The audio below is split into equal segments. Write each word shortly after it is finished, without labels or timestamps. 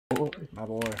My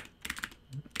boy.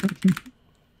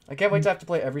 I can't wait to have to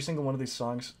play every single one of these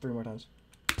songs 3 more times.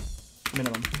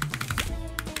 Minimum.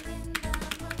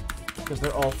 Because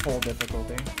they're all full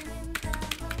difficulty.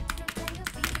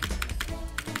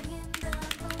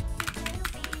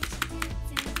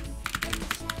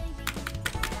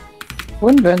 Who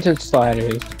invented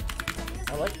sliders?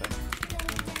 I like them.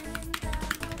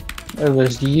 It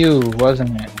was you,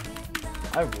 wasn't it?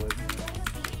 I would.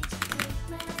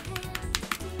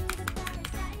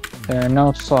 There are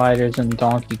no sliders in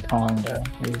Donkey Kong though.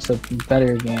 It's a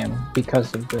better game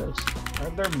because of this.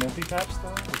 Aren't there multi-taps though?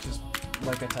 Which is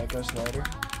like a taiko slider?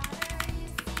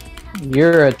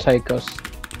 You're a taiko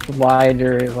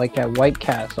slider like at White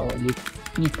Castle. You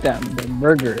eat them, the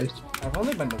burgers. I've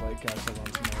only been to White Castle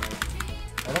once in my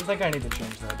life. I don't think I need to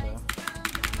change that though.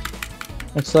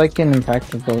 It's like in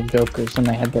Impractical Jokers when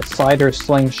they had the slider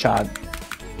slingshot.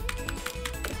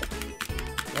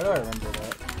 Why do I remember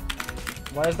that?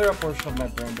 Why is there a portion of my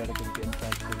brain dedicated to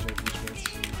Impractical Jokers bits?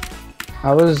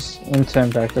 I was into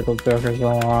Impractical Jokers a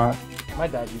lot. My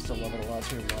dad used to love it a lot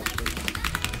too. Watched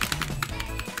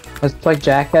it. It's like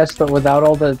Jackass but without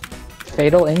all the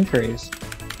fatal injuries.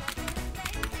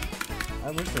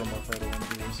 I wish there were more fatal injuries.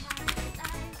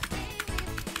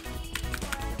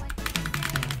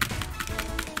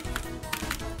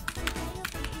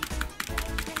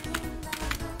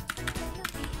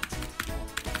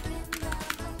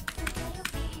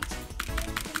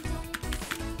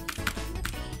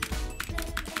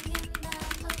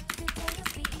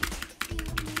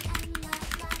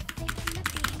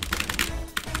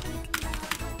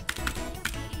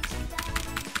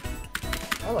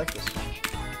 I like this one.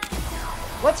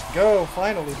 Let's go,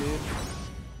 finally, dude.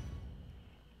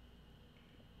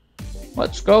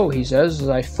 Let's go, he says as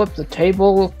I flip the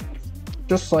table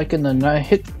just like in the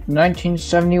hit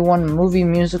 1971 movie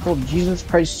musical Jesus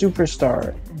Christ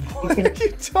Superstar. What are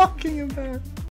you talking about?